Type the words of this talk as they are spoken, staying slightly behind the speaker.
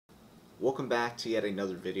Welcome back to yet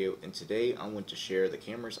another video, and today I want to share the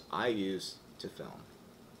cameras I use to film.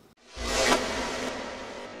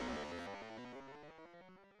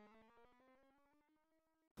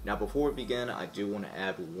 Now before we begin, I do want to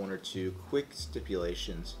add one or two quick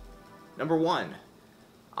stipulations. Number one,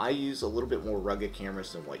 I use a little bit more rugged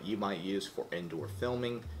cameras than what you might use for indoor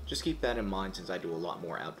filming. Just keep that in mind since I do a lot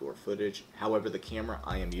more outdoor footage. However, the camera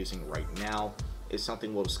I am using right now is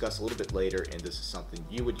something we'll discuss a little bit later, and this is something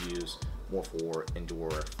you would use more for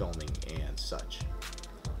indoor filming and such.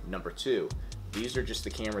 Number two, these are just the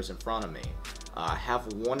cameras in front of me. I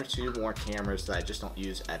have one or two more cameras that I just don't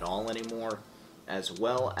use at all anymore, as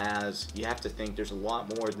well as you have to think there's a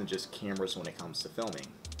lot more than just cameras when it comes to filming.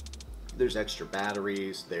 There's extra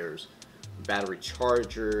batteries, there's battery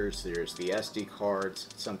chargers, there's the SD cards,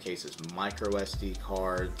 in some cases micro SD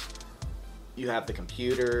cards. You have the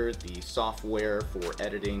computer, the software for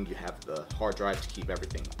editing, you have the hard drive to keep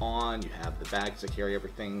everything on, you have the bags to carry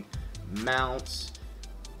everything, mounts,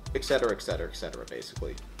 etc, etc, etc,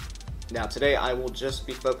 basically. Now today I will just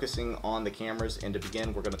be focusing on the cameras, and to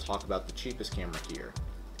begin we're going to talk about the cheapest camera here.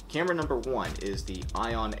 Camera number one is the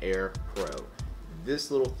Ion Air Pro.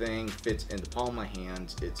 This little thing fits in the palm of my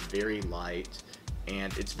hand, it's very light,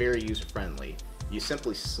 and it's very user friendly. You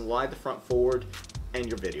simply slide the front forward and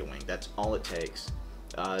you're videoing. That's all it takes.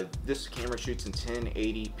 This camera shoots in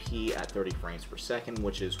 1080p at 30 frames per second,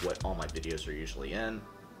 which is what all my videos are usually in.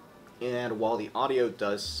 And while the audio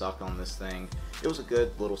does suck on this thing, it was a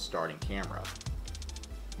good little starting camera.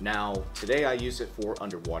 Now, today I use it for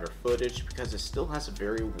underwater footage because it still has a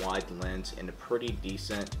very wide lens and a pretty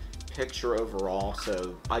decent picture overall,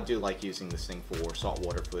 so I do like using this thing for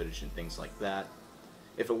saltwater footage and things like that.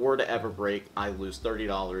 If it were to ever break, I lose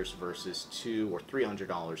 $30 versus $200 or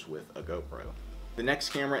 $300 with a GoPro. The next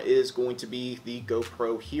camera is going to be the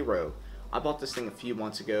GoPro Hero. I bought this thing a few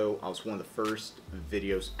months ago. I was one of the first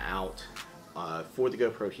videos out for the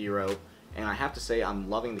GoPro Hero, and I have to say I'm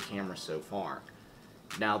loving the camera so far.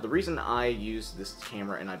 Now, the reason I use this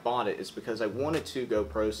camera and I bought it is because I wanted two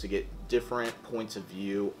GoPros to get different points of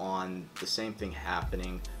view on the same thing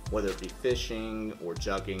happening, whether it be fishing or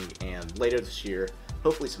jugging, and later this year,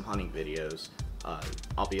 hopefully some hunting videos.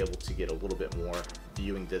 I'll be able to get a little bit more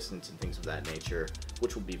viewing distance and things of that nature,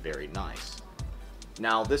 which will be very nice.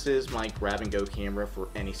 Now, this is my grab and go camera for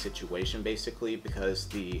any situation basically, because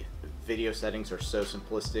the video settings are so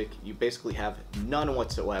simplistic. You basically have none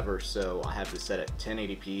whatsoever, so I have this set at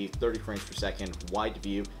 1080p, 30 frames per second, wide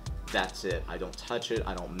view. That's it. I don't touch it,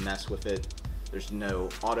 I don't mess with it. There's no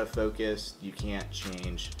autofocus, you can't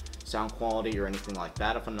change sound quality or anything like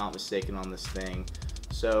that if I'm not mistaken on this thing.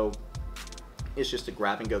 So it's just a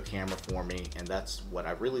grab and go camera for me, and that's what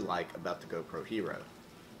I really like about the GoPro Hero.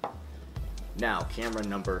 Now, camera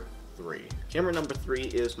number three. Camera number three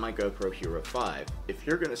is my GoPro Hero 5. If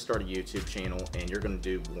you're going to start a YouTube channel and you're going to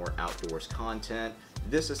do more outdoors content,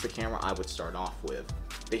 this is the camera I would start off with.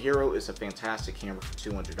 The Hero is a fantastic camera for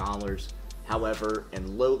 $200. However,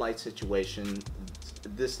 in low light situation,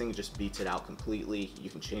 this thing just beats it out completely. You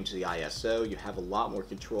can change the ISO, you have a lot more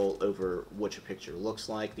control over what your picture looks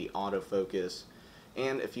like, the autofocus,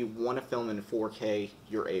 and if you want to film in 4K,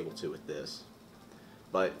 you're able to with this.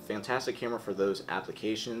 But fantastic camera for those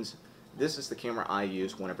applications. This is the camera I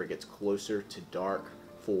use whenever it gets closer to dark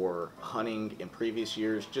for hunting in previous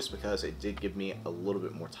years, just because it did give me a little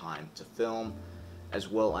bit more time to film, as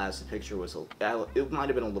well as the picture was, it might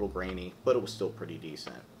have been a little grainy, but it was still pretty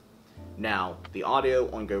decent. Now, the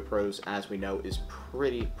audio on GoPros, as we know, is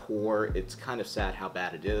pretty poor. It's kind of sad how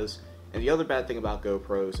bad it is. And the other bad thing about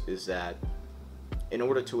GoPros is that in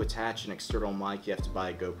order to attach an external mic, you have to buy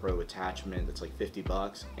a GoPro attachment that's like 50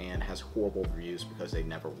 bucks and has horrible reviews because they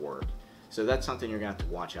never work. So that's something you're going to have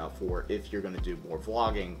to watch out for if you're going to do more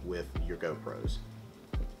vlogging with your GoPros.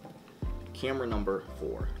 Camera number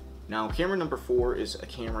four. Now, camera number four is a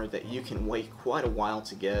camera that you can wait quite a while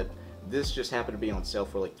to get. This just happened to be on sale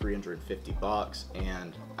for like 350 bucks,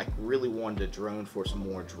 and I really wanted a drone for some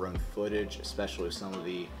more drone footage, especially with some of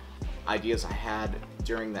the ideas I had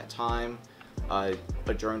during that time. A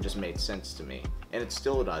drone just made sense to me, and it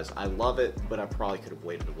still does. I love it, but I probably could have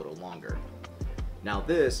waited a little longer. Now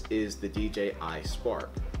this is the DJI Spark,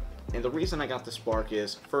 and the reason I got the Spark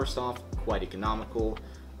is, first off, quite economical.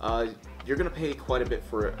 You're going to pay quite a bit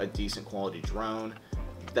for a decent quality drone.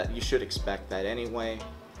 That you should expect that anyway.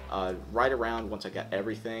 Right around, once I got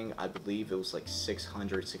everything, I believe it was like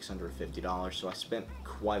 $650, so I spent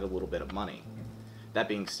quite a little bit of money. That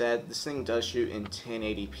being said, this thing does shoot in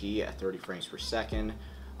 1080p at 30 frames per second.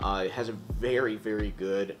 It has a very, very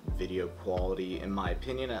good video quality, in my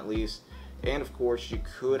opinion at least. And of course, you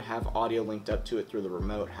could have audio linked up to it through the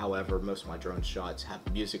remote. However, most of my drone shots have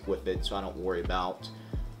music with it, so I don't worry about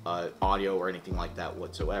audio or anything like that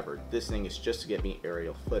whatsoever. This thing is just to get me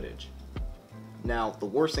aerial footage. Now, the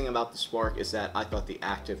worst thing about the Spark is that I thought the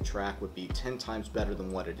active track would be 10 times better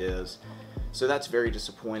than what it is. So that's very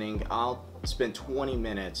disappointing. I'll spend 20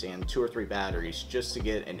 minutes and 2 or 3 batteries just to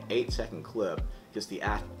get an 8-second clip, because the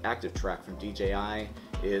active track from DJI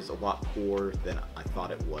is a lot poorer than I thought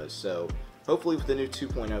it was. So hopefully with the new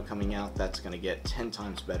 2.0 coming out, that's going to get 10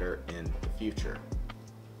 times better in the future.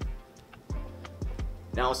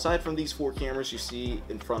 Now, aside from these 4 cameras you see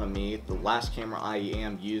in front of me, the last camera I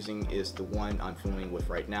am using is the one I'm filming with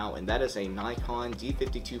right now, and that is a Nikon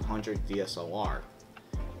D5200 DSLR.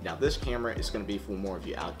 Now, this camera is going to be for more of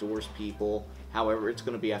you outdoors people. However, it's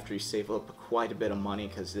going to be after you save up quite a bit of money,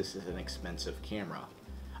 because this is an expensive camera.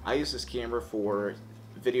 I use this camera for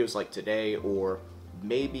videos like today, or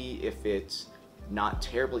maybe if it's not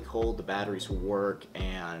terribly cold, the batteries will work,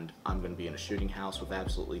 and I'm going to be in a shooting house with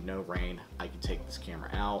absolutely no rain, I can take this camera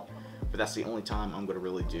out, but that's the only time I'm going to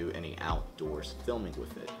really do any outdoors filming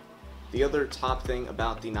with it. The other top thing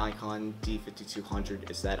about the Nikon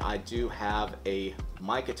D5200 is that I do have a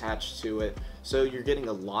mic attached to it, so you're getting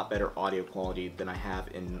a lot better audio quality than I have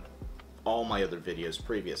in all my other videos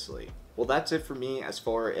previously. Well, that's it for me as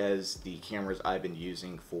far as the cameras I've been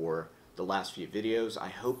using for the last few videos. I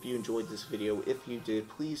hope you enjoyed this video. If you did,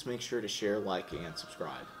 please make sure to share, like, and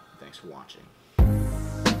subscribe. Thanks for watching.